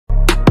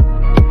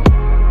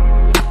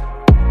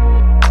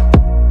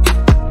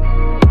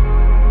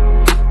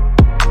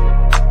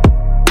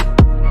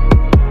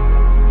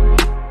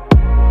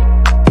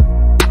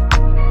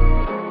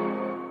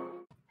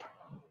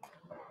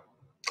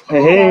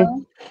Hey, hey,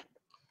 Hello.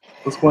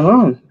 what's going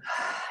on?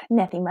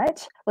 Nothing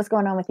much. What's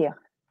going on with you?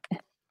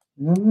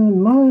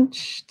 Nothing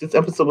much. This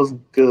episode was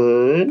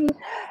good.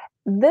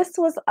 This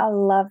was a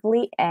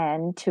lovely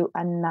end to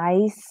a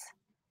nice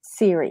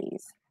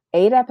series.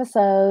 8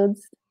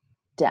 episodes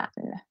done.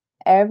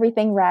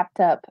 Everything wrapped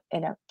up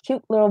in a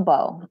cute little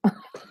bow.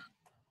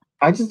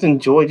 I just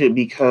enjoyed it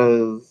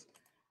because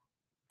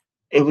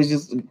it was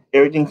just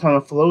everything kind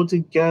of flowed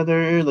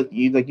together.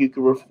 You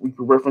could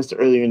reference it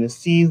earlier in the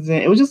season.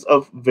 It was just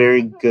a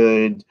very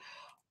good.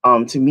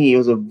 To me, it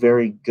was a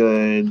very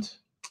good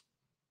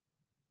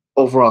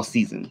overall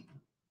season.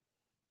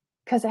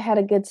 Because it had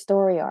a good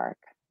story arc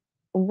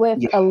with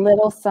Yeah, a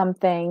little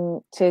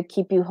something to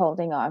keep you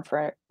holding on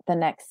for the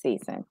next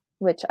season,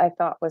 which I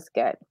thought was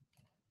good.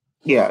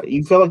 yeah.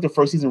 You felt like the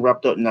first season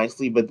wrapped up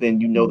nicely, but then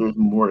Mhm. there's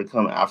more to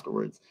come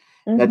afterwards.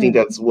 And I think Mhm.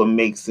 that's what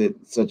makes it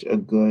such a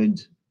good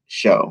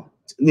show,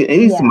 at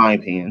least in Yeah. my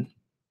opinion.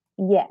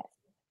 Yes.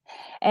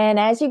 And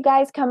as you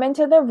guys come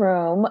into the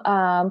room,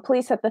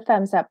 please hit the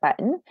thumbs up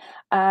button.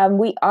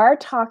 We are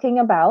talking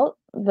about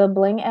the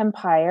Bling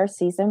Empire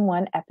Season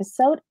 1,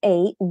 Episode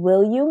 8,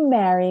 Will You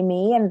Marry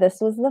Me? And this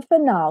was the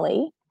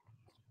finale.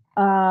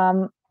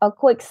 A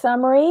quick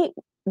summary.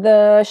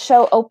 The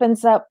show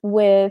opens up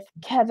with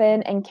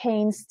Kevin and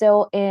Kane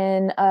still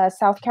in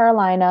South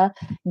Carolina,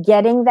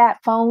 getting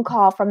that phone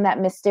call from that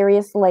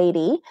mysterious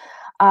lady.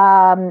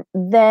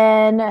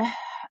 Then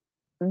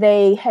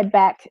they head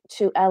back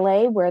to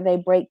LA where they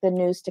break the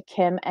news to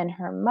Kim and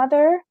her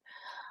mother.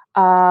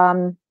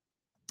 Um,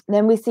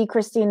 then we see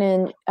Christine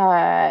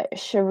and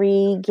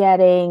Cherie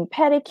getting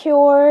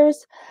pedicures.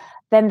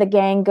 Then the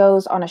gang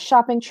goes on a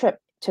shopping trip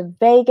to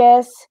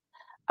Vegas.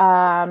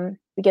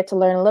 We get to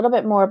learn a little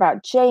bit more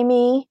about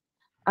Jamie.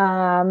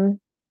 Um,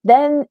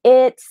 then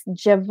it's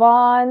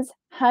Javon's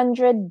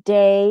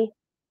 100-day,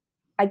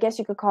 I guess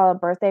you could call it a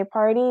birthday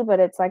party,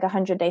 but it's like a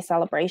 100-day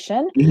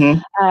celebration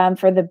Hmm.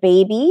 for the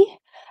baby.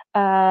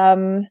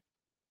 Um,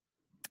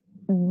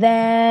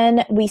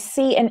 then we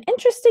see an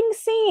interesting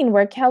scene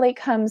where Kelly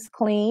comes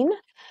clean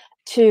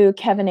to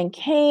Kevin and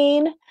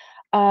Kane.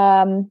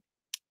 Um,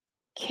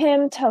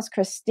 Kim tells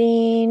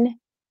Christine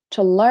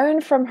to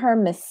learn from her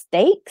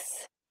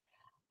mistakes.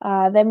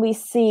 Then we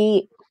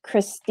see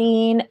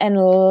Christine and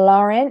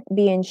Laurent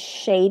being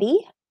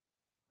shady.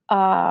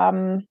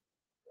 Um,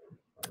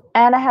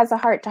 Anna has a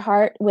heart to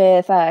heart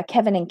with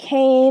Kevin and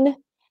Kane.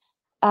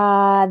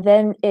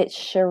 Then it's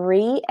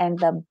Cherie and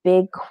the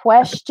big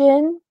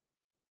question.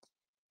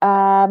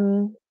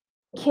 Um,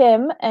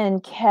 Kim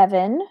and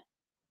Kevin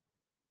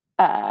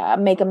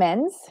make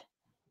amends.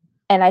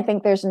 And I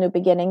think there's new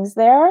beginnings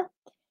there.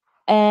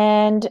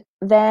 And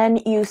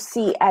then you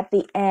see at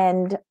the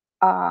end,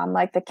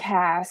 like the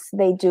cast,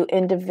 they do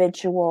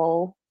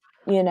individual,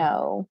 you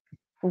know,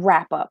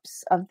 wrap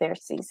ups of their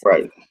season.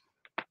 Right.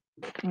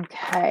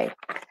 Okay.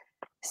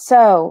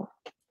 So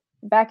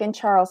back in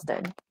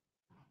Charleston,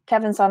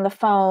 Kevin's on the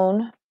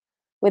phone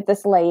with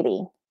this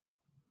lady.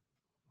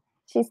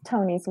 She's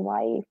Tony's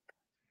wife.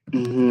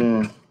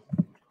 Hmm.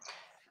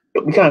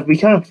 We kind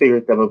of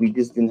figured that, but we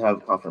just didn't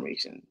have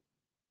confirmation.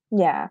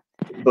 Yeah.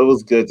 But it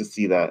was good to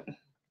see that.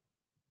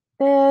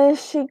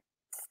 She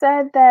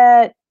said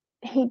that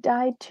he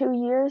died 2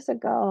 years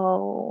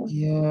ago.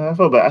 Yeah, I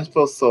felt bad. I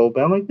felt so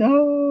bad. I'm like,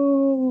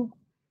 no.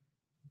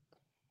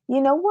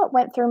 You know what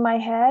went through my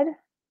head?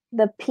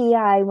 The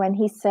PI when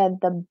he said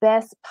the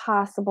best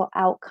possible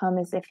outcome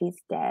is if he's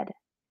dead.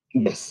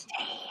 Yes,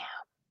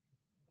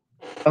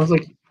 Damn. I was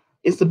like,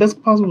 it's the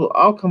best possible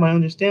outcome. I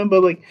understand,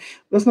 but like,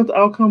 that's not the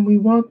outcome we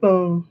want,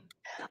 though.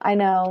 I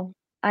know.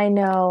 I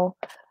know.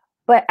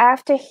 But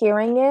after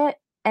hearing it,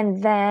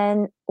 and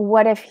then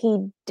what if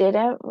he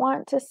didn't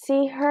want to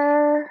see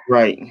her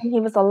Right. and he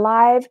was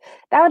alive?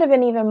 That would have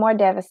been even more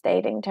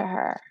devastating to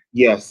her,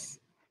 Yes,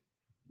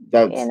 you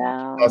that's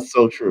know? that's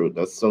so true.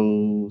 That's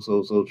so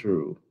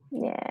true.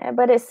 Yeah,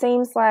 but it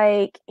seems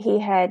like he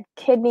had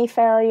kidney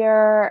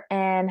failure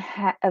and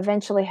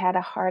eventually had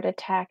a heart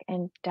attack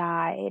and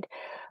died.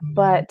 Mhm.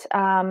 But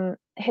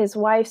his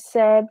wife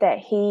said that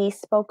he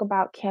spoke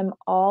about Kim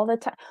all the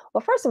time.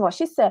 Well, first of all,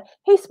 she said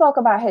he spoke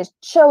about his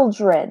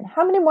children.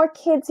 How many more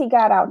kids he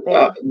got out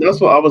Yeah, there? that's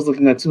what I was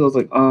looking at too. I was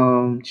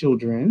like,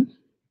 children.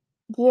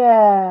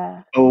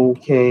 Yeah.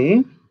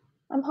 Okay.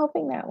 I'm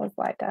hoping that was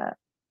like a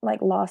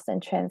lost in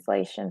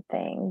translation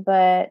thing,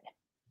 but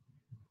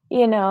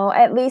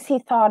at least he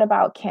thought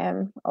about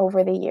Kim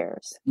over the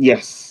years.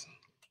 Yes.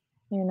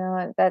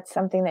 And that's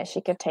something that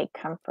she could take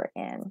comfort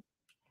in.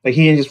 Like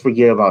he didn't just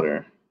forget about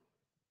her.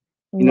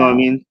 You know what I No.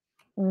 mean?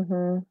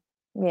 Mhm.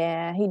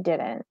 Yeah, he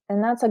didn't.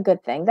 And that's a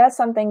good thing. That's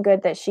something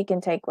good that she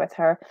can take with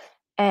her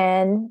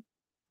and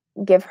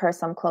give her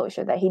some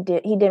closure that he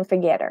didn't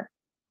forget her.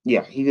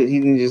 Yeah, he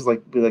didn't just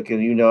like be like,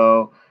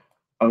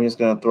 I'm just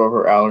gonna throw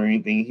her out or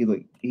anything.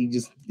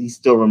 He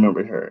still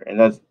remembered her,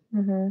 and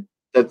Mhm.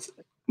 that's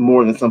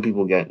more than some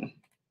people get.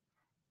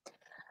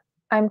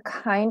 I'm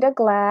kind of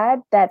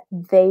glad that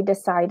they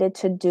decided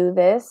to do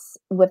this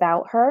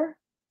without her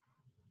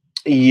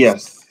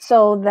Yes.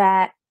 so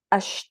that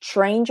a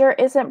stranger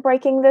isn't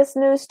breaking this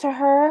news to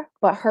her,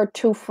 but her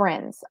two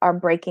friends are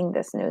breaking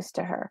this news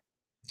to her.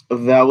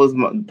 That was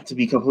to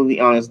be completely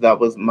honest, that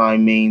was my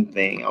main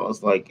thing. I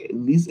was like, at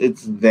least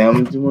it's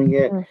them doing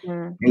it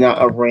Mhm. and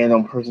not a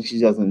random person she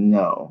doesn't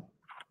know.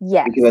 Because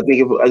Yes. I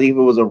think if it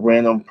was a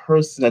random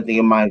person, I think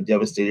it might have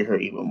devastated her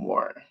even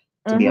more,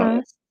 to be Mhm.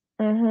 honest.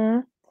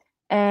 Mhm.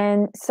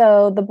 And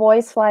so the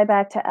boys fly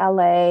back to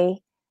LA,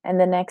 and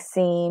the next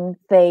scene,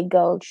 they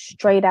go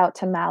straight out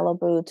to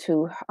Malibu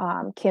to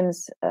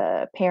Kim's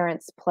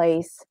parents'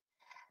 place,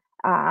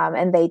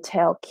 and they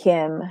tell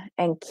Kim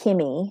and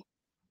Kimmy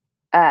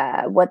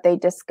what they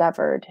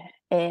discovered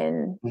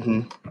in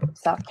Mhm.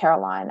 South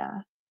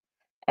Carolina.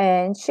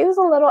 And she was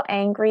a little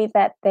angry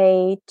that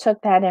they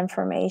took that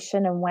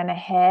information and went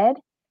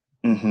ahead.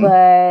 Mhm.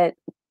 But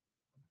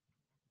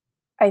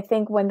I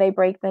think when they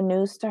break the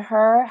news to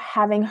her,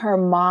 having her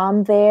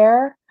mom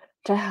there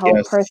to help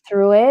Yes. her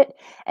through it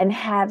and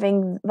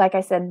having, like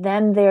I said,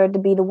 them there to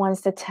be the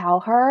ones to tell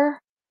her,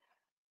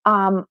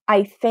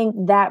 I think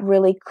that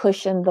really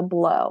cushioned the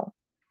blow.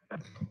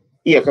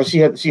 Yeah, because she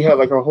had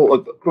like her whole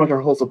like pretty much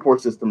her whole support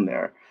system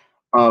there,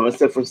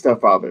 except for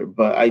stepfather.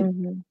 But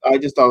Mhm, I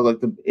just thought like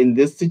in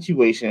this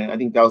situation, I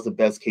think that was the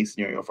best case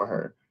scenario for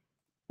her.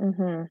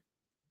 mhm.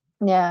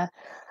 Yeah.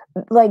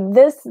 Like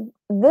this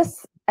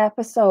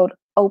episode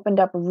opened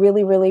up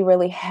really, really,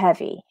 really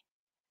heavy.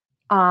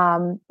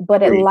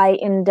 But it Agreed.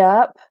 lightened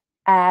up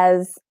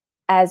as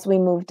as we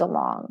moved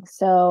along.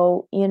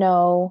 So,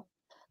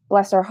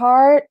 bless her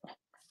heart,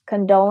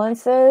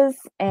 condolences,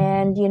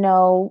 and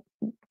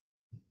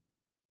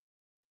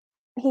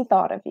he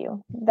thought of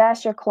you.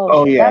 That's your Oh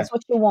closure. yeah, That's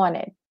what you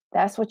wanted.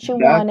 That's what you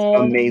that's wanted.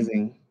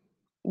 amazing.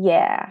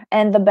 Yeah,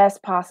 and the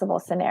best possible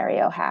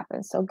scenario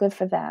happened. So good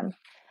for them.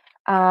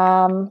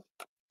 Um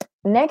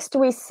Next,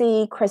 we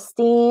see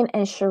Christine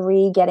and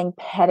Cherie getting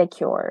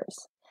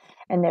pedicures,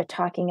 and they're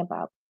talking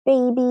about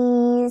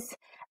babies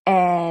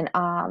and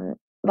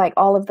like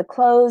all of the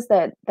clothes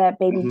that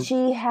baby Mhm.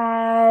 G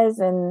has.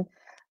 And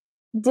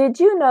did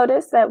you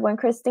notice that when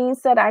Christine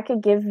said I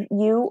could give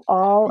you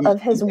all of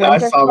his I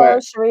winter saw that.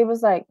 clothes, Cherie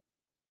was like,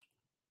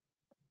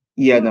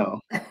 Yeah, "Hmm, no.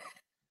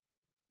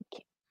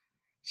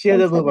 She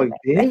had that look like,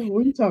 intimidating." "Babe,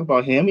 what are you talking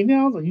about?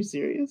 Hand-me-downs? Are you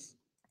serious?"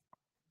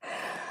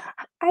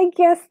 I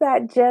guess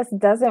that just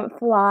doesn't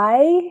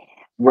fly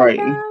for Right.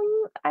 them.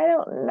 I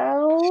don't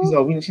know.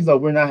 She's all,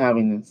 "We're not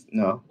having this."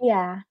 No.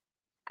 Yeah,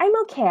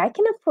 I'm okay. I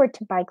can afford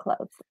to buy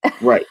clothes.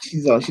 Right.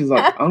 She's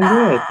like, "I'm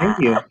good, thank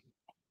you."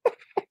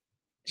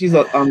 She's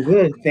like, "I'm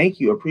good, thank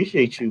you,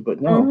 appreciate you,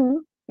 but no." Mhm.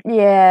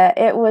 Yeah,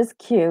 it was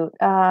cute.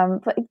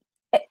 But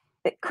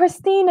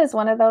Christine is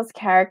one of those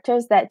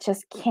characters that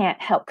just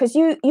can't help because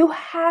you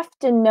have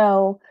to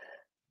know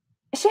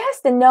she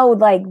has to know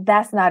like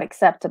that's not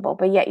acceptable,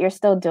 but yet you're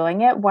still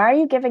doing it. Why are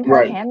you giving her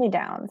Right.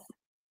 hand-me-downs?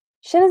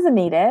 She doesn't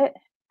need it.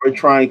 We're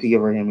trying to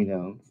give her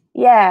hand-me-downs.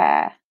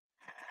 Yeah.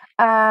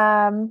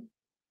 Um,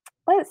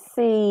 let's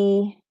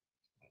see.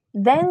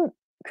 Then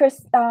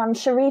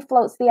Cherie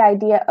floats the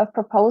idea of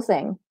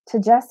proposing to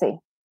Jesse.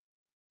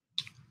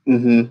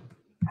 Mhm.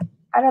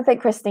 I don't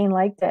think Christine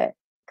liked it.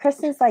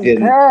 Christine's like,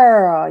 Didn't.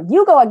 girl,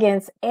 you go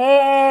against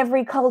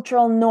every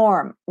cultural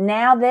norm.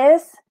 Now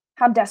this,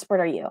 how desperate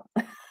are you?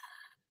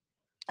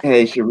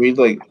 Hey, Cherie's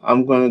like,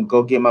 "I'm gonna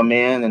go get my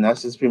man," and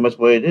that's just pretty much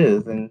what it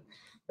is, and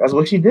that's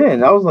what she did,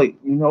 and I was like,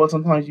 "You know what?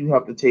 Sometimes you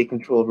have to take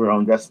control of your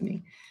own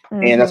destiny,"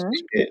 and that's what Mhm.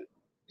 she did.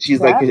 She's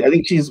like, Yep. I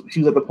think she was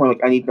at the point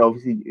like, "I need to know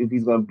if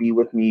he's gonna be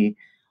with me,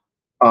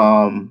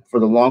 for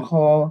the long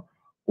haul,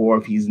 or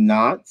if he's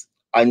not.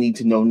 I need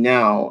to know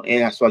now,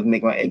 and that's so I can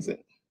make my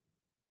exit."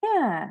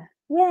 Yeah.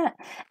 Yeah.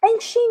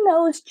 And she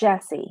knows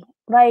Jesse.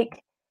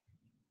 Like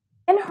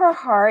in her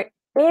heart,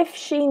 if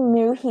she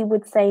knew he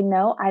would say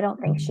no, I don't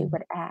think she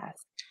would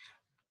ask.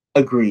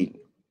 Agreed.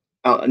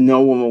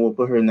 No woman will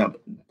knowingly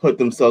put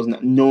themselves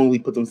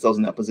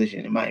in that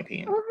position, in my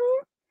opinion.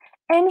 Mhm.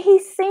 And he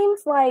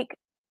seems like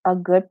a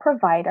good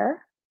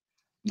provider,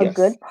 a Yes.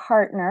 good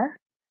partner,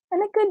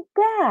 and a good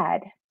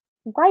dad.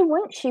 Why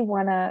wouldn't she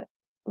want to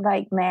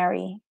like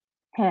marry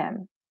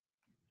him?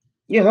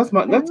 Yeah, You that's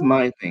know?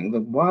 my thing.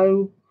 Like,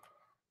 why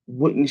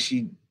wouldn't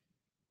she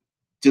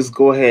just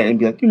go ahead and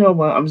be like, you know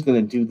what, I'm just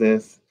gonna do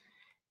this,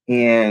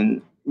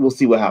 and we'll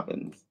see what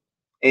happens.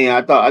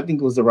 And I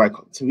think it was the right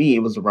call. To me, it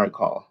was the right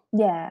call.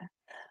 Yeah.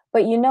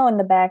 But in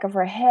the back of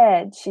her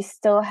head, she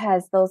still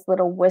has those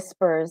little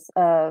whispers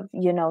of,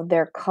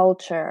 their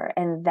culture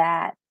and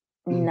that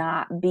Mhm.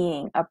 not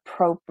being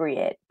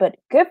appropriate. But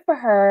good for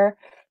her.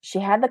 She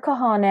had the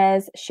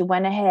cojones. She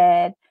went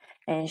ahead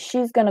and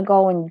she's going to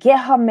go and get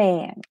her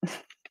man.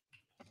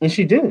 And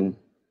she didn't.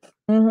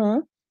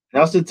 Mhm.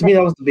 That was to me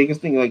that was the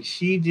biggest thing. Like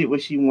she did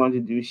what she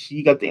wanted to do.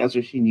 She got the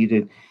answer she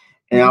needed,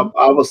 and Mhm.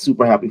 I was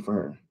super happy for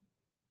her.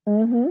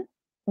 Mhm.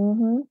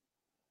 Mhm.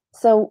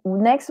 So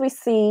next we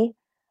see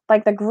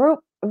like the group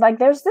like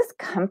there's this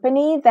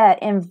company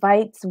that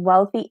invites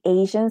wealthy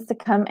Asians to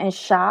come and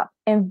shop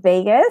in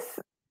Vegas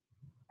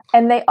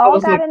and they I all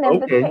was got like, an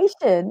okay.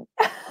 invitation.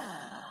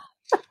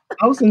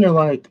 I was in there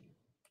like,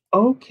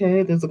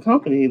 okay, there's a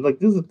company like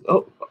this is.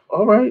 Oh,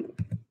 all right,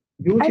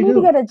 do what I you need to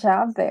do. get a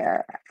job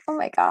there. Oh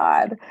my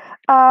God.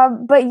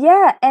 But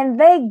yeah, and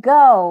they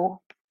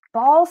go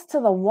balls to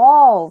the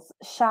walls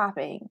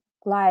shopping.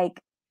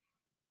 Like,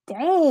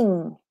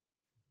 dang.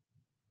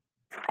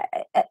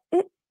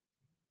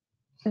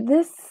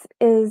 This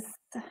is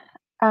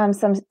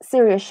some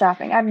serious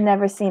shopping. I've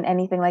never seen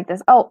anything like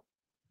this. Oh,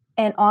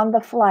 and on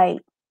the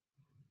flight,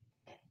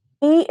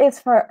 E is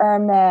for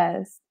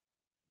Hermes.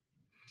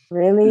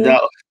 Really?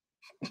 That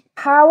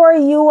How are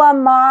you a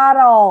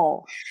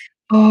model?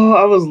 oh,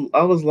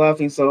 I was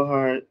laughing so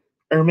hard.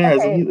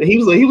 Hermes, Okay.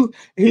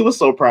 he was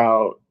so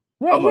proud.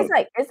 Yeah, I'm he's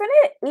like, like, isn't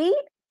it E?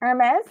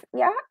 Hermes?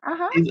 Yeah,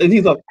 uh-huh.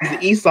 he's like, is the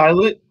E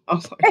silent?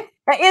 Is the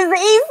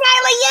E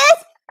silent?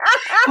 Yes.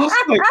 I was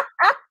like,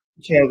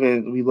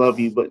 Kevin, we love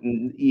you, but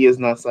E is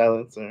not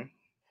silent, sir.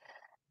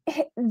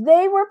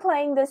 They were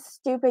playing this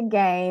stupid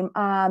game,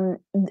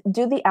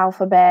 do the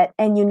alphabet,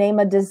 and you name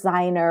a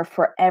designer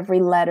for every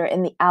letter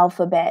in the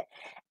alphabet.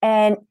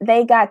 And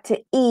they got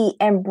to E,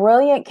 and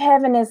brilliant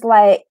Kevin is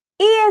like,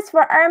 E is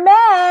for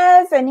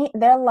Hermes. And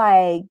they're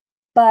like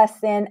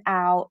busting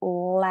out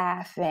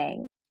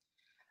laughing.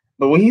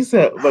 But when he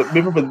said, but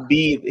remember with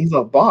B, he's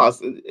a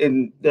boss,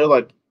 and they're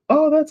like,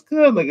 oh, that's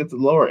good. Like it's a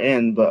lower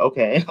end, but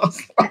okay. I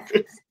was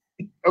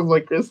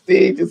like,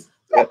 Christine, just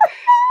that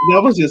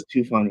was just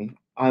too funny.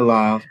 I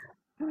laughed.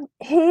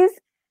 He's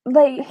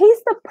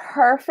he's the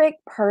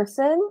perfect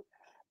person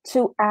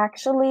to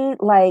actually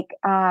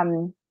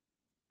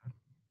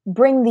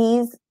bring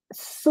these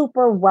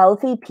super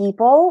wealthy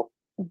people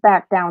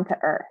back down to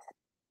earth.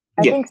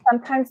 I Yeah. think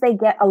sometimes they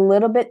get a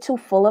little bit too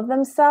full of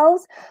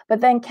themselves,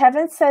 but then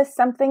Kevin says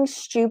something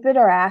stupid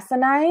or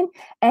asinine,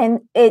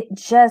 and it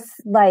just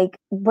like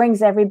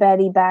brings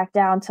everybody back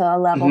down to a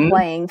level Hmm.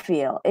 playing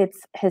field. It's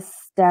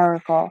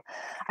hysterical.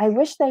 I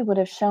wish they would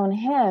have shown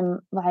him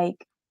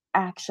like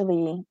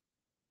actually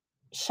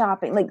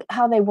shopping, like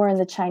how they were in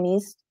the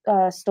Chinese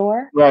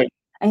store. Right.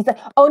 And he's like,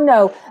 oh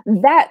no,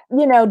 that,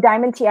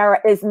 diamond tiara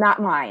is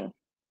not mine.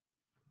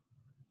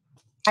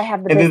 I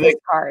have the And then business they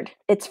card.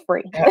 It's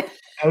free.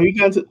 have you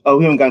gotten to? Oh,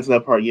 we haven't gotten to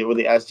that part yet, where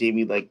they asked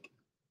Jamie like,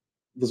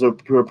 does her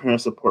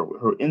parents support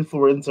her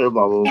influencer?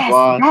 Blah blah Yes,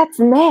 blah. that's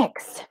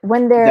next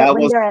when they're That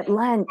when was they're at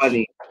lunch.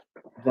 funny.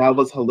 That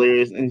was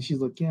hilarious. And she's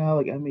like, yeah,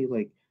 like I made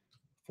like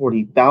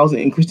 40,000,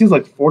 and Christine's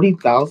like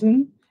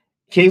 40,000.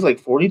 Kay's like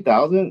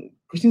 40,000.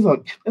 Christine's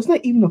like, that's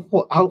not even a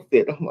full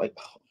outfit. I'm like,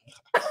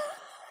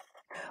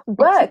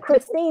 But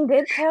Christine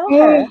did tell oh.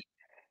 her,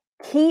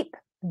 keep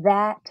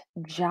that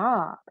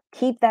job,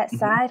 keep that Mhm.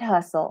 side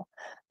hustle,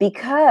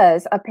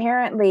 because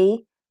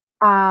apparently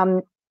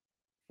um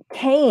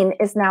Kane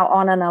is now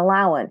on an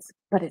allowance,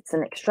 but it's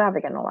an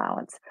extravagant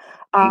allowance.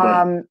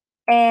 Right. Um,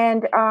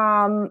 and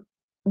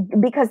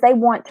because they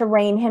want to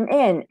rein him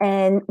in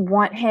and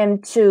want him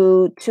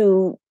to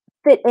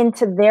fit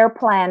into their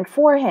plan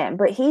for him,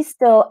 but he's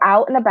still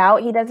out and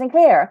about. He doesn't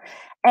care.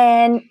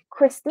 And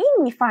Christine,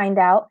 we find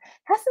out,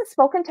 hasn't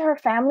spoken to her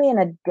family in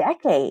a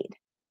decade.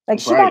 Like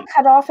she got Right.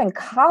 cut off in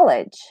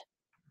college.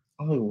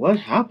 I'm like, what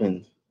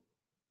happened?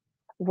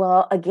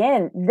 Well,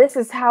 again, this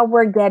is how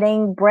we're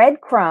getting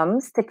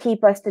breadcrumbs to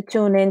keep us to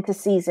tune into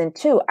season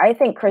 2. I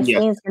think Yes.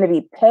 Christine's going to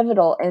be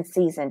pivotal in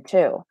season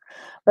 2.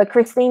 But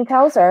Christine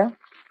tells her,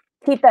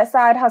 keep that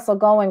side hustle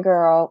going,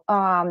 girl.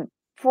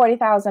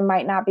 40,000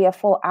 might not be a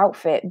full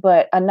outfit,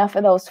 but enough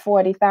of those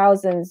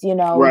 40,000s,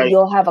 Right.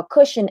 you'll have a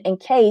cushion in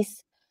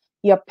case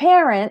your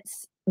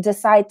parents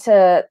decide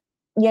to,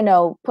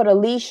 put a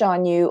leash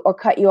on you or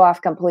cut you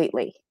off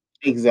completely.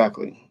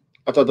 Exactly.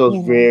 I thought that was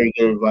Mhm. very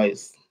good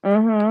advice.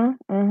 Mhm.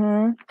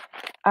 Mhm.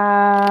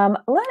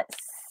 Let's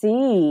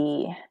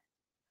see.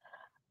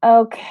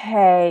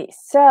 Okay,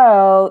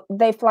 so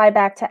they fly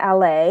back to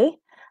LA.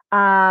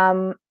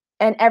 Um,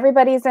 and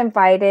everybody's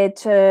invited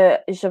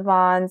to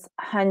Javon's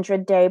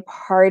 100-day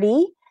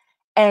party.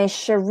 And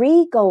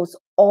Cherie goes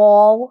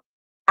all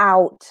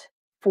out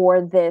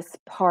for this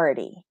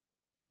party.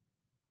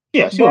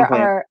 Yeah, she wasn't There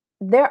playing. are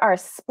there are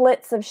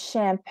splits of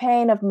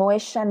champagne of Moët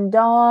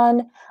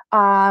Chandon.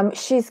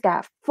 She's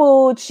got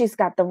food. She's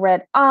got the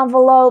red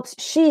envelopes.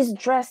 She's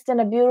dressed in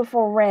a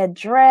beautiful red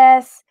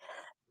dress.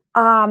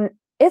 Um,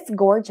 it's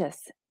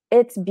gorgeous.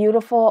 It's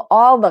beautiful.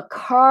 All the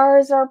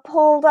cars are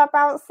pulled up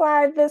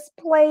outside this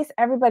place.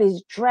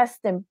 Everybody's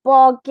dressed in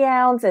ball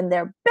gowns and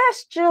their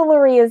best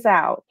jewelry is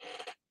out.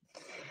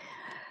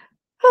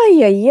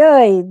 Ay, ay,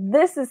 ay.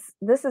 This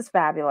is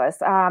fabulous.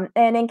 And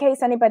in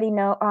case anybody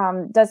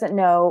doesn't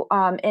know,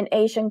 in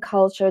Asian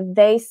culture,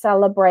 they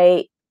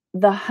celebrate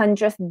the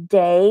 100th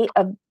day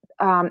of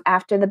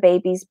after the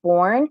baby's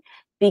born,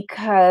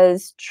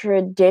 because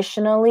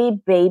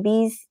traditionally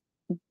babies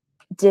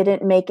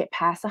didn't make it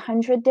past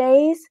 100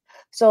 days.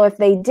 So if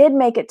they did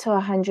make it to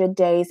 100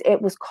 days, it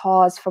was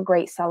cause for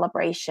great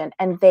celebration,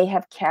 and they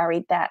have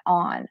carried that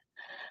on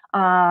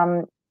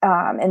um,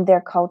 in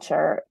their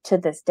culture to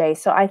this day.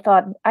 So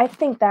I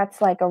think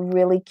that's like a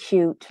really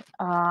cute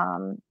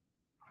and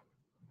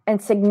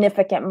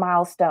significant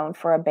milestone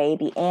for a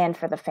baby and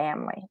for the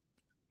family.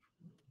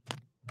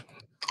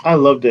 I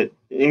loved it.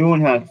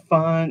 Everyone had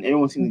fun.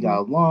 Everyone seemed to get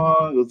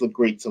along. It was a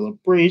great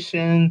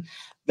celebration.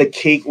 The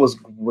cake was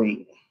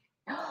great.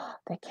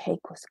 The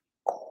cake was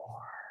gorgeous.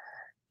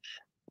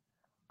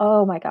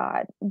 Oh my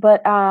god.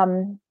 But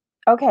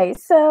okay,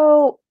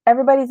 so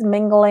everybody's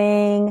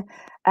mingling.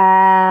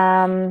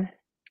 So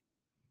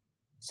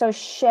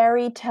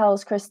Sherry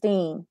tells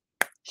Christine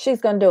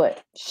she's gonna do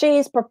it.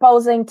 She's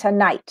proposing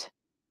tonight.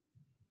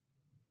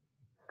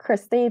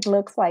 Christine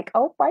looks like,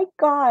 oh my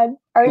god,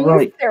 are you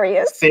Right.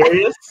 serious?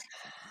 Serious?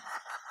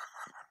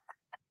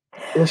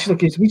 She's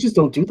like, we just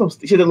don't do those.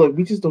 She said, look,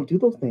 we just don't do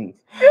those things.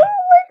 Oh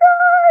my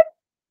god.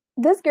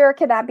 This girl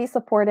cannot be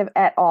supportive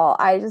at all.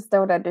 I just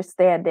don't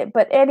understand it.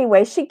 But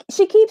anyway, she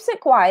keeps it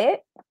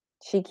quiet.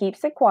 She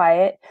keeps it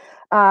quiet.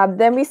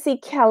 Then we see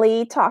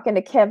Kelly talking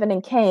to Kevin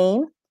and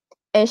Kane,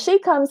 and she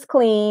comes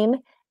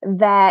clean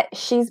that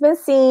she's been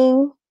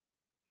seeing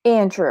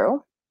Andrew.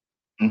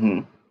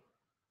 Mm-hmm.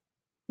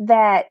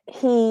 That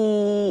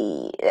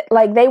he,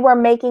 like, they were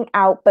making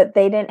out, but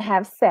they didn't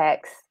have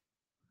sex.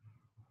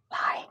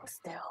 Lying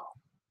still.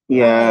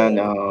 Yeah, Lying.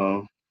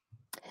 no.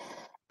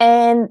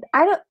 And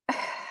I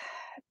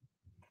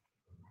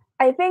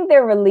think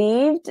they're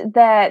relieved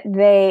that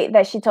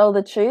she told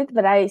the truth,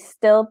 but I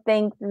still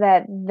think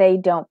that they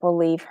don't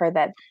believe her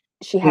that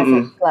she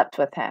hasn't slept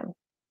with him.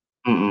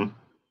 Mm-mm.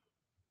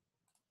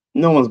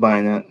 No one's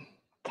buying that.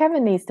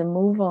 Kevin needs to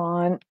move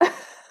on.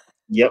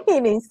 Yep. He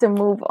needs to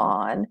move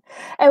on.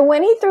 And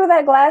when he threw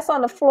that glass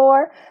on the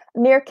floor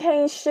near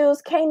Kane's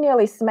shoes, Kane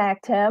nearly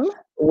smacked him.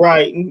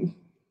 Right.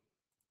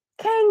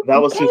 Kane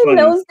That was too funny.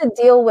 knows to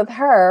deal with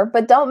her,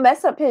 but don't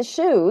mess up his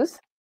shoes.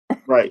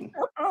 Right.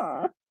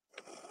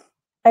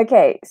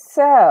 Okay,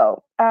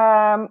 so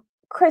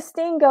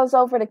Christine goes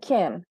over to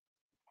Kim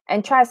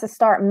and tries to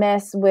start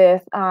mess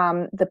with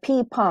the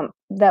pee pump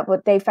that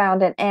what they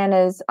found in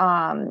Anna's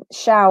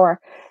shower.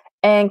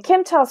 And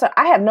Kim tells her,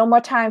 I have no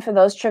more time for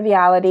those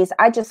trivialities.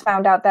 I just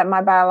found out that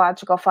my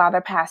biological father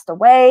passed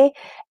away,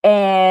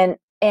 and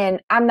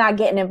I'm not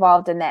getting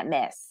involved in that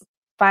mess.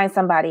 Find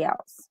somebody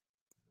else.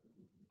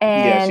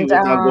 And yeah, she was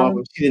not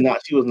going.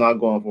 She was not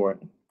going for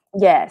it.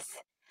 Yes.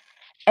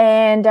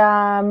 And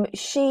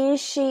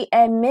she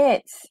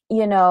admits,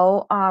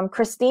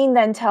 Christine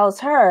then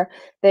tells her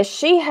that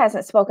she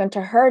hasn't spoken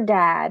to her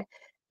dad,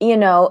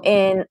 in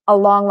a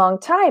long, long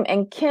time.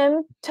 And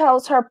Kim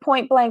tells her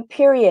point blank,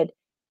 period,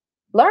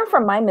 learn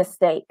from my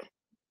mistake,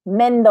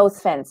 mend those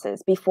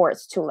fences before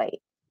it's too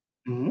late.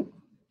 Mm-hmm.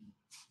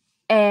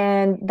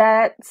 And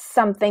that's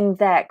something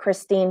that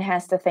Christine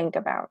has to think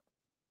about.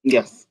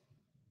 Yes.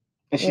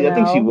 And I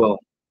think she will.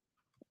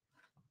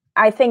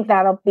 I think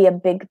that'll be a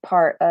big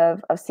part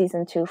of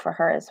season 2 for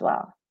her as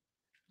well.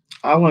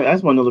 I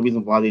just want to know the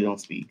reason why they don't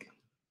speak.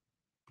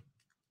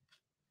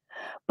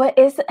 But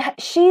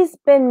she's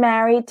been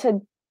married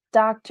to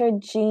Dr.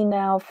 G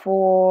now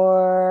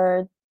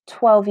for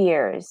 12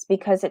 years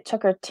because it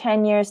took her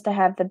 10 years to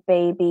have the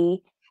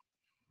baby.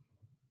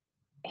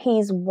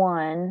 He's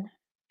 1.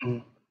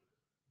 Mm.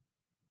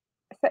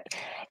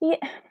 Yeah.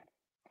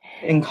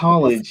 In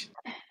college,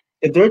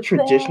 if they're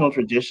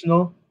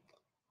traditional,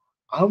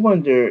 I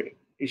wonder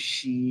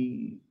if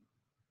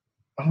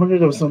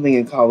there was something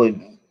in college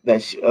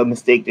a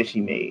mistake that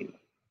she made.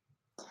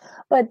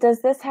 But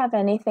does this have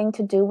anything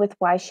to do with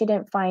why she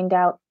didn't find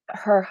out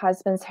her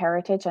husband's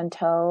heritage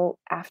until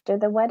after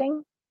the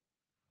wedding?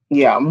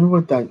 Yeah, I wonder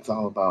what that's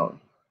all about.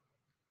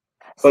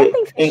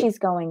 Something fishy's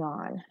going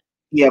on.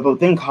 Yeah, but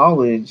within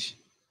college,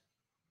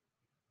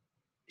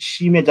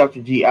 she met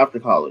Dr. G after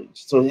college,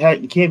 so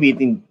it can't be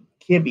anything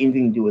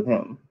to do with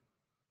him.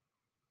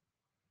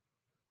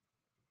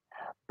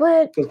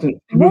 But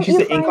won't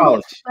you find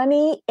it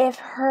funny if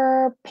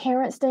her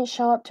parents didn't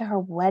show up to her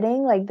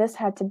wedding? Like, this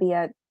had to be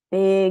a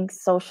big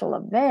social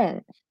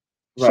event.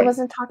 Right. She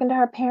wasn't talking to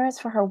her parents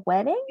for her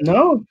wedding?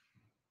 No,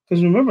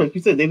 because remember, like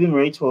you said, they've been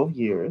married 12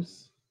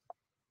 years.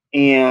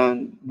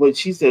 And what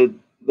she said,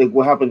 like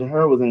what happened to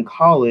her was in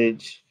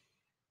college,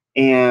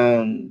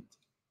 and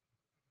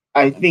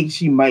I think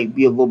she might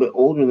be a little bit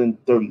older than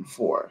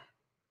 34.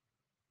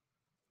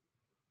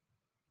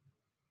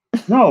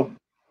 No,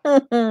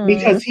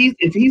 because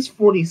if he's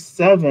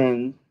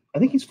 47, I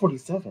think he's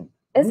 47.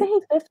 Isn't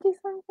he 50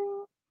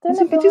 something?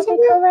 Didn't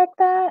Ablavi correct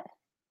that?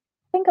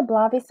 I think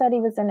Ablavi said he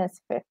was in his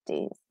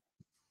 50s.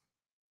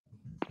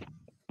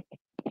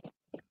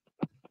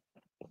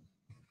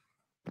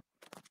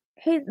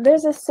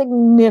 There's a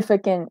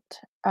significant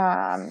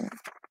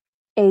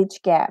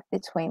age gap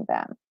between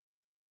them.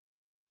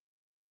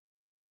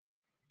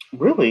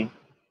 Really?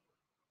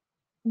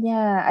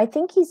 Yeah, I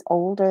think he's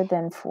older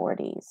than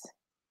 40s.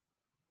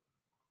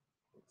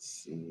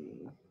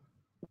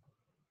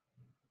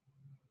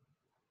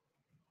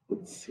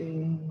 Let's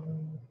see.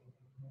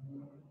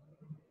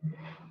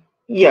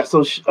 Yeah,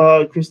 so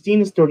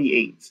Christine is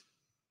 38.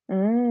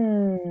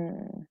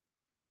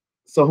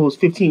 So who's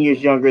 15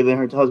 years younger than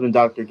her husband,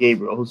 Dr.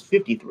 Gabriel, who's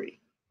 53.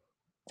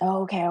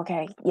 Oh,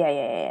 okay.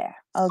 Yeah.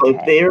 Okay. So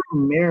if they're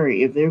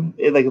married, if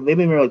they've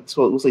been married like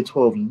 12, let's say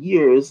 12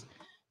 years,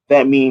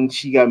 that means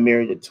she got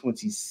married at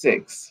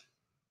 26.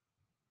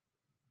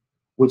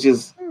 which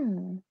is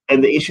Hmm.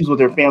 and the issues with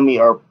her family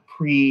are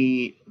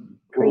pre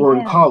Pre or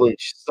in him.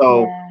 college.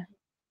 Yeah.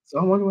 So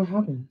I wonder what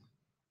happened.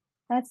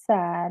 That's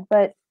sad,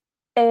 but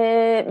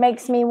it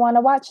makes me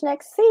wanna watch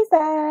next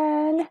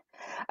season.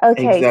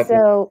 Okay, Exactly.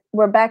 so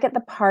we're back at the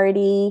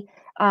party.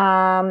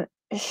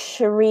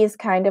 Cherie's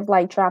kind of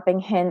like dropping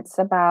hints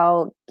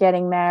about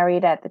getting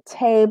married at the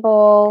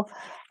table.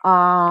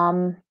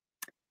 Um,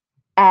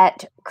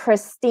 at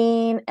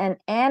Christine and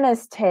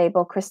Anna's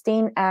table,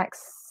 Christine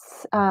asks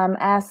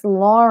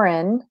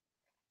Lauren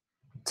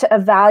to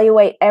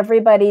evaluate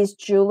everybody's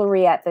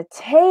jewelry at the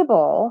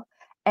table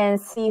and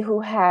see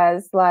who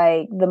has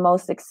like the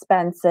most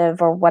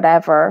expensive or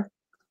whatever.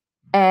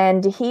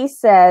 And he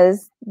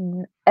says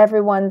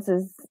everyone's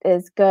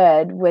is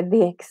good with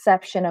the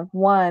exception of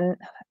one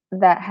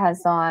that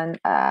has on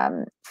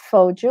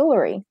faux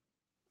jewelry.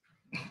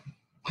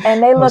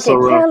 And they That was look so at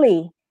rough.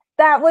 Kelly.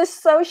 That was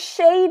so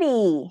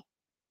shady.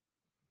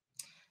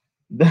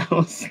 That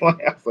was like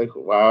I was like,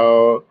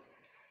 wow.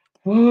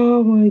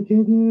 Oh my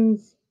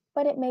goodness.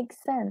 But it makes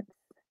sense.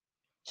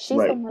 She's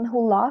the Right. one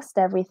who lost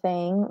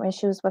everything when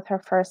she was with her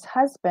first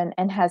husband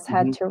and has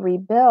had Hmm. to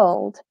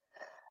rebuild.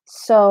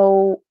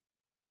 So,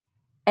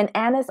 and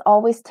Anna's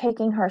always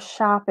taking her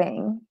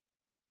shopping.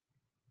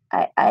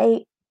 I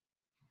I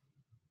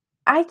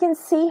I can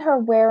see her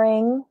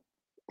wearing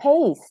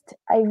paste.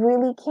 I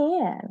really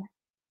can.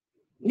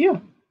 Yeah.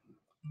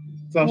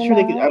 So I'm You sure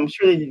they could. know? I'm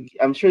sure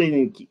they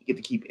didn't get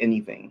to keep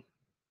anything.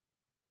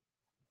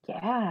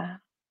 Yeah.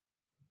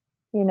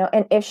 You know,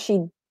 and if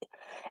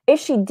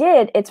she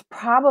did, it's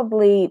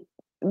probably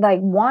like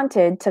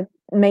wanted to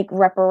make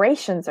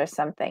reparations or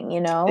something,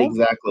 you know?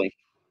 Exactly.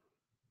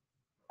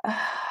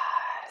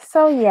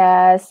 So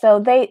yeah, so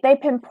they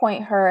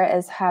pinpoint her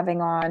as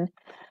having on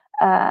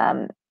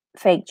um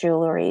fake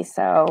jewelry.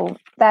 So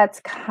that's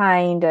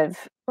kind of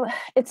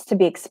it's to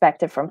be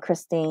expected from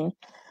Christine.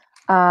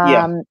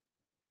 Yeah. Um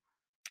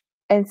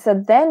and so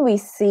then we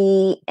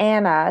see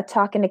Anna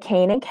talking to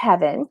Kane and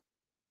Kevin,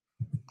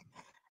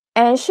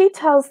 and she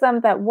tells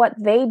them that what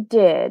they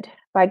did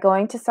by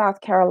going to South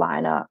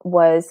Carolina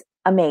was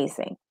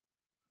amazing.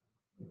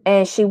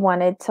 And she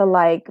wanted to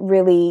like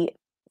really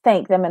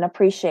thank them and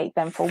appreciate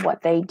them for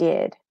what they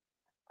did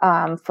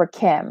for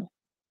Kim.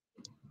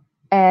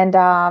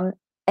 And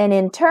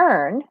in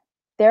turn,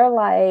 they're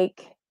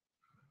like,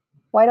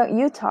 why don't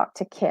you talk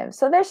to Kim?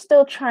 So they're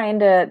still trying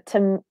to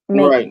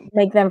Right.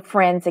 make them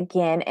friends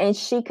again. And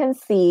she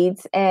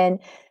concedes, and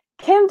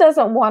Kim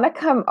doesn't want to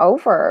come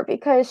over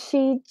because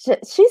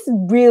she's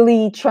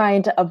really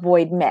trying to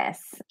avoid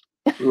mess.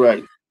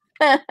 Right.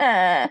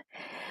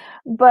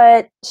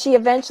 But she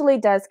eventually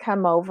does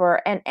come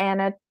over, and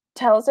Anna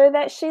tells her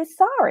that she's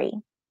sorry,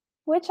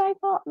 which I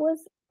thought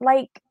was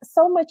like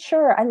so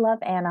mature. I love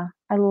Anna.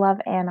 I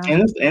love Anna.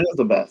 Anna's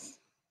the best.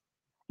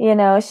 You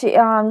know, she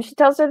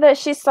tells her that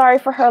she's sorry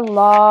for her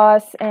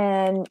loss,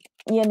 and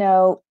you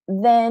know,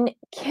 then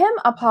Kim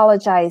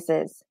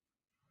apologizes.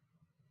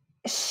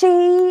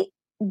 She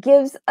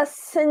gives a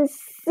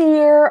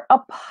sincere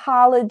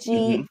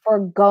apology Hmm. for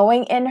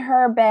going in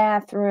her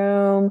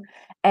bathroom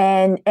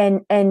and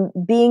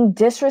being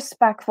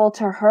disrespectful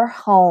to her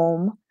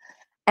home,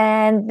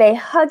 and they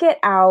hug it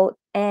out.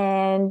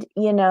 And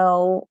you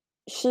know,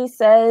 she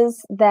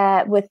says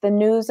that with the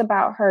news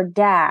about her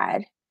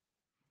dad,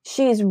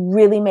 she's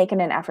really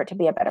making an effort to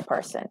be a better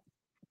person.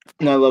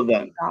 And I love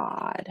that.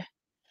 God.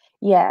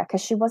 Yeah,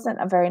 because she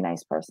wasn't a very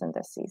nice person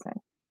this season.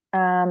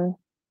 Um,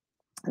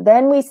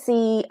 then we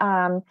see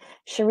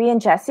Cherie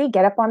and Jesse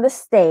get up on the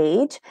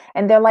stage,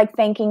 and they're like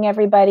thanking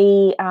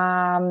everybody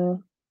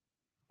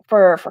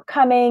for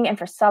coming and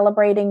for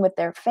celebrating with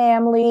their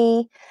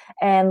family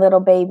and little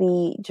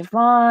baby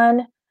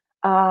Javon.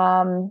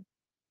 Um,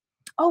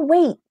 oh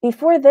wait,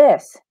 before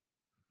this,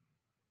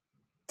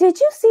 did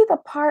you see the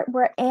part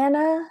where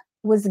Anna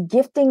was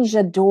gifting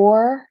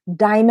Jador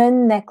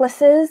diamond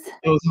necklaces?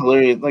 It was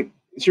hilarious. Like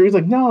she was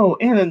like, "No,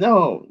 Anna,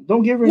 no,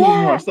 don't give her anymore."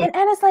 Yeah, It's like and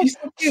Anna's like, she's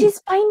so cute. she's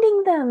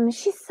finding them.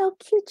 She's so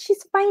cute.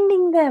 She's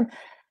finding them.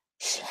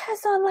 She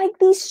has on like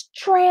these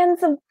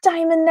strands of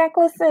diamond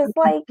necklaces.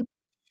 Like,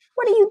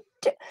 what do you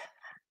do?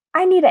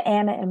 I need an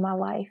Anna in my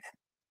life.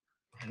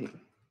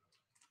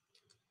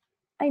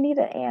 I need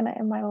an Anna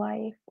in my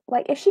life.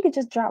 Like, if she could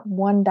just drop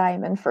one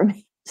diamond for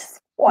me,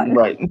 just one.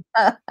 Right.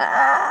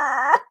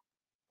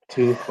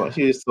 Too fun.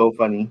 She is so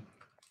funny.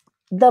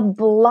 The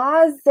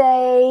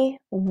blase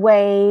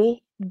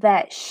way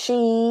that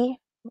she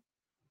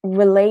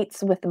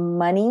relates with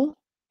money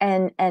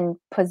and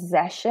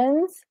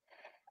possessions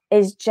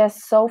is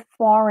just so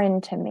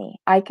foreign to me.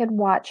 I could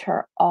watch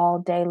her all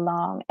day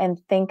long and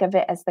think of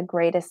it as the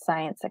greatest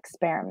science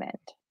experiment.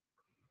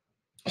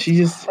 It's She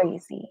just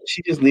crazy.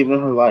 she just living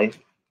her life.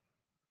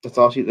 That's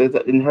all she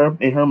in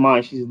her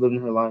mind. She's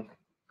living her life.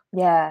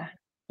 Yeah.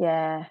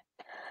 Yeah.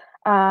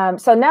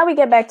 So now we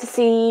get back to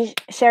see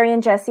Sherry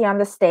and Jesse on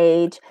the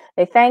stage.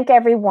 They thank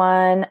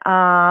everyone.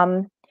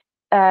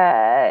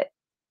 Uh,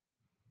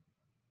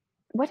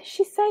 what did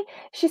she say?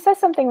 She says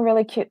something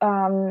really cute.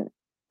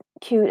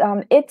 Cute.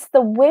 It's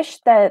the wish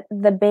that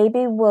the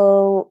baby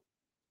will.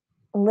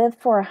 live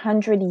for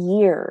 100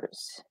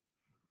 years.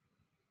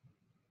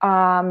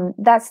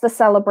 That's the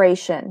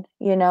celebration,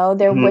 you know,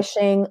 they're Mhm.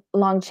 wishing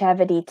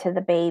longevity to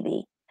the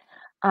baby.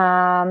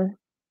 Um,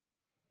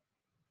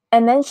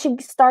 and then she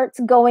starts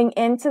going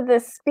into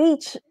this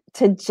speech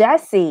to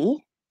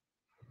Jesse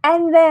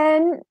and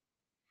then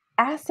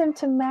asks him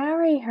to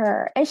marry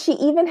her. And she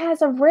even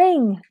has a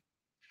ring.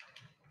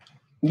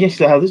 Yes,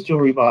 I have this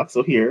jewelry box.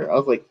 So here, I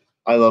was like,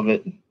 I love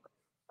it.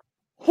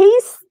 He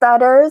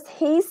stutters,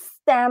 he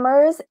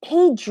stammers,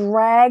 he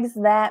drags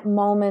that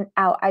moment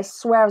out. I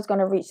swear I was going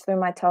to reach through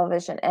my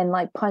television and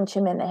like punch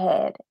him in the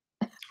head.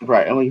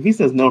 Right. I'm like, if he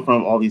says no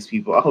from all these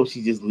people, I hope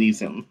she just leaves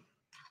him.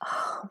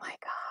 Oh my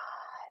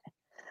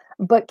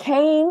God. But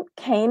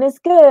Kane is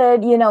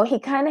good. You know, he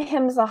kind of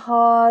hems and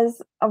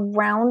haws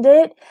around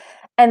it.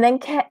 And then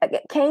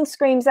Kane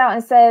screams out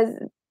and says,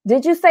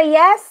 "Did you say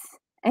yes?"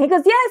 And he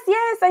goes, "Yes,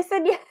 yes, I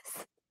said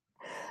yes."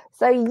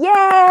 So,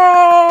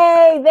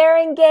 yay,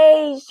 they're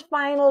engaged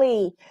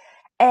finally.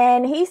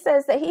 And he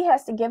says that he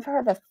has to give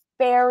her the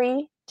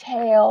fairy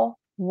tale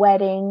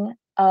wedding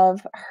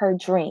of her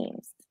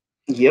dreams.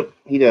 Yep,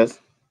 he does.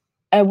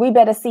 And we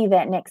better see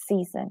that next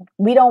season.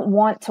 We don't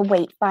want to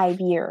wait 5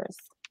 years.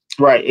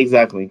 Right,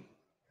 exactly.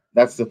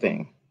 That's the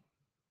thing.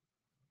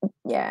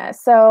 Yeah.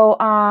 So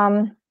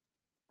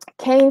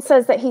Kane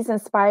says that he's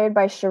inspired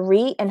by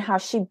Cherie and how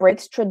she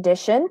breaks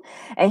tradition,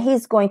 and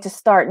he's going to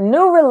start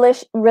new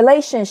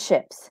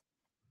relationships.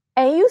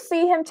 And you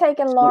see him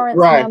taking Lauren's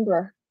Right.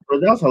 number. But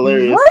that was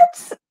hilarious.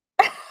 What?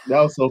 That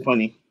was so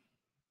funny.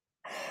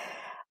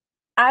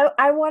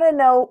 I want to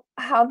know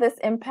how this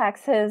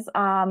impacts his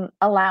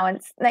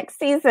allowance next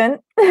season.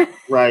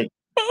 Right.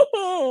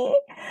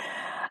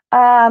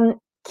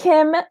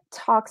 Kim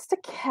talks to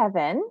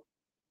Kevin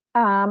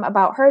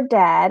about her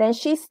dad, and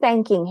she's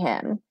thanking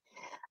him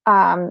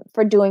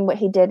for doing what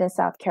he did in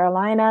South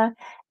Carolina.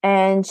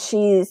 And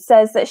she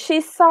says that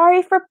she's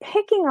sorry for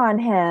picking on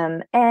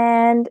him.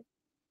 And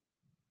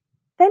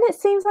then it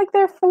seems like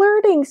they're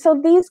flirting. So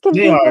these could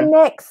They be the are.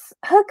 next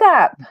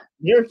hookup.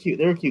 They're cute.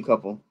 They're a cute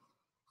couple.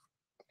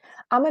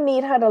 I'm gonna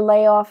need her to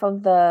lay off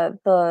of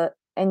the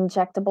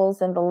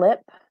injectables in the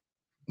lip.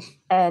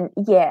 And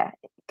yeah,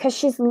 because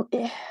she's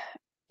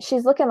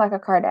looking like a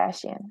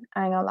Kardashian.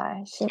 I ain't gonna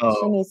lie. She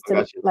Oh, needs I to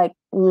got you. like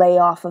lay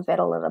off of it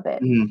a little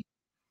bit. Mhm.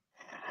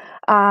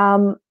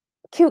 Um,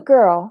 cute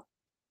girl.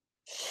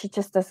 She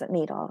just doesn't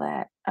need all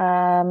that.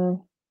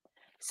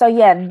 So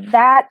yeah,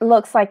 that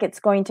looks like it's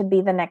going to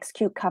be the next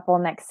cute couple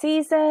next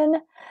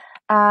season.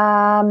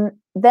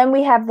 Then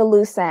we have the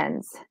loose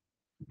ends,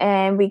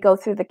 and we go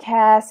through the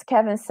cast.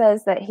 Kevin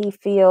says that he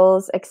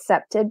feels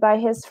accepted by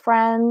his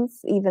friends,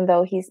 even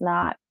though he's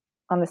not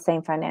on the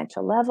same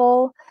financial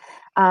level.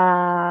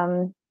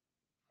 Anna,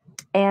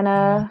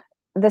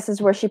 this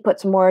is where she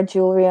puts more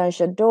jewelry on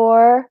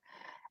J'adore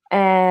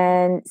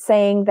and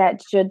saying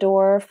that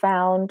J'adore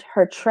found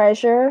her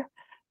treasure.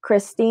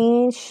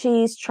 Christine,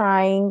 she's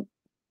trying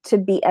to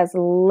be as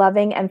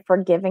loving and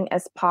forgiving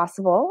as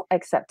possible,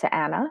 except to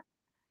Anna.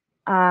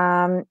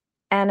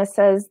 Anna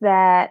says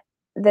that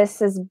this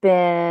has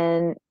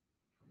been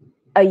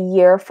a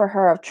year for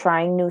her of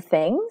trying new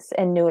things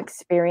and new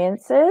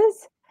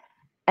experiences.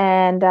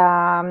 And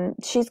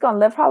she's going to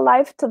live her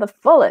life to the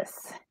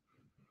fullest.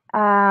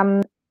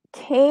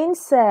 Kane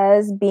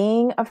says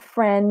being a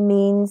friend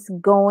means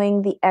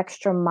going the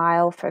extra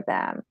mile for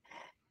them.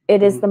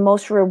 It is Mhm. the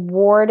most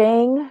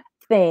rewarding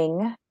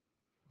thing,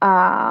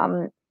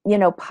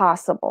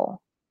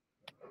 possible.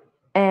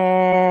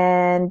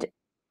 And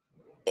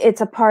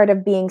it's a part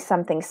of being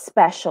something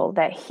special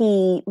that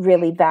he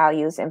really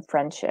values in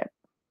friendship.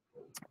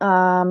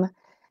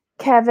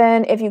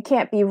 Kevin, if you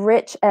can't be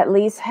rich, at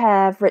least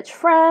have rich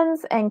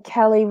friends. And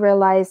Kelly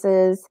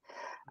realizes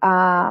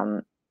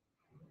um,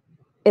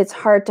 it's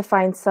hard to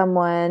find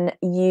someone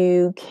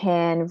you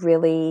can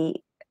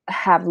really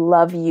have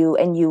love you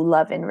and you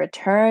love in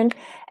return.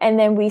 And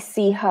then we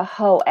see her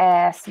whole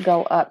ass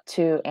go up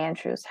to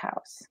Andrew's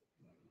house.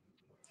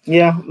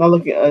 Yeah, not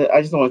looking.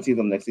 I just don't want to see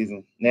them next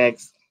season.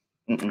 Next.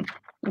 Mm-mm.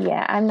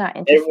 Yeah, I'm not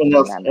interested Everyone in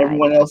else. them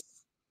Everyone either. else.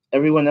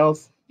 Everyone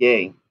else.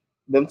 Yay.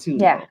 Them two.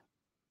 Yeah, No. Mm-mm.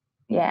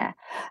 yeah.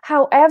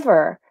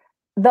 However,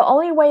 the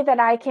only way that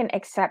I can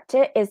accept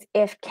it is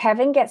if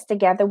Kevin gets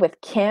together with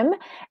Kim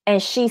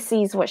and she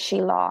sees what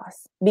she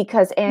lost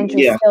because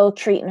Andrew's Yeah. still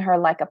treating her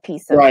like a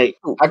piece of Right.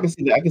 poop. I can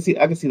see that. I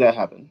can see that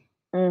happen.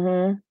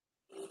 Mm-hmm.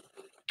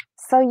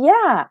 So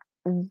yeah,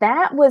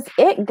 that was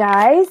it,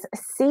 guys.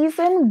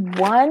 Season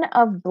 1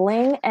 of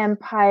Bling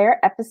Empire,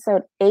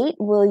 episode 8,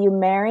 Will You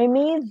Marry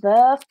Me?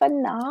 The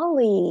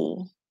finale.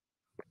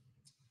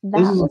 This That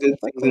was a was good season.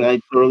 quickly.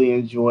 I thoroughly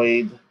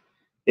enjoyed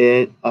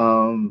it.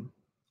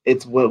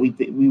 It's what we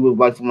would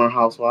like from our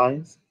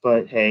housewives,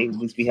 but hey, at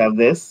least we have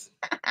this,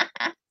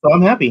 so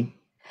I'm happy.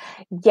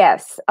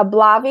 Yes,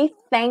 Ablavi,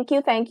 thank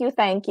you, thank you,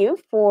 thank you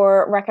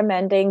for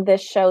recommending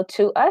this show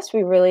to us.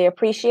 We really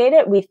appreciate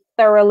it. We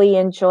thoroughly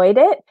enjoyed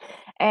it.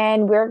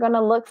 And we're going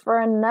to look for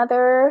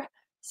another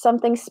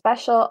something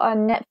special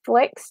on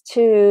Netflix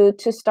to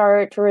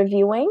start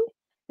reviewing.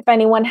 If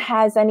anyone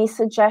has any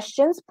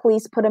suggestions,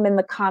 please put them in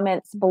the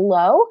comments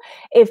below.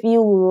 If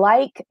you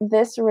like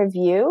this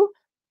review,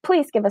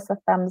 please give us a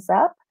thumbs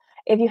up.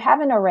 If you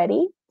haven't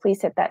already, please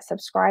hit that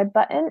subscribe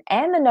button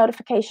and the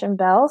notification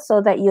bell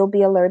so that you'll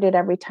be alerted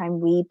every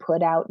time we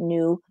put out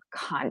new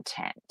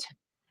content.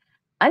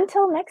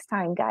 Until next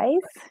time,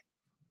 guys.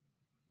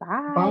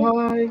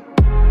 Bye.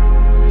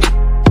 Bye.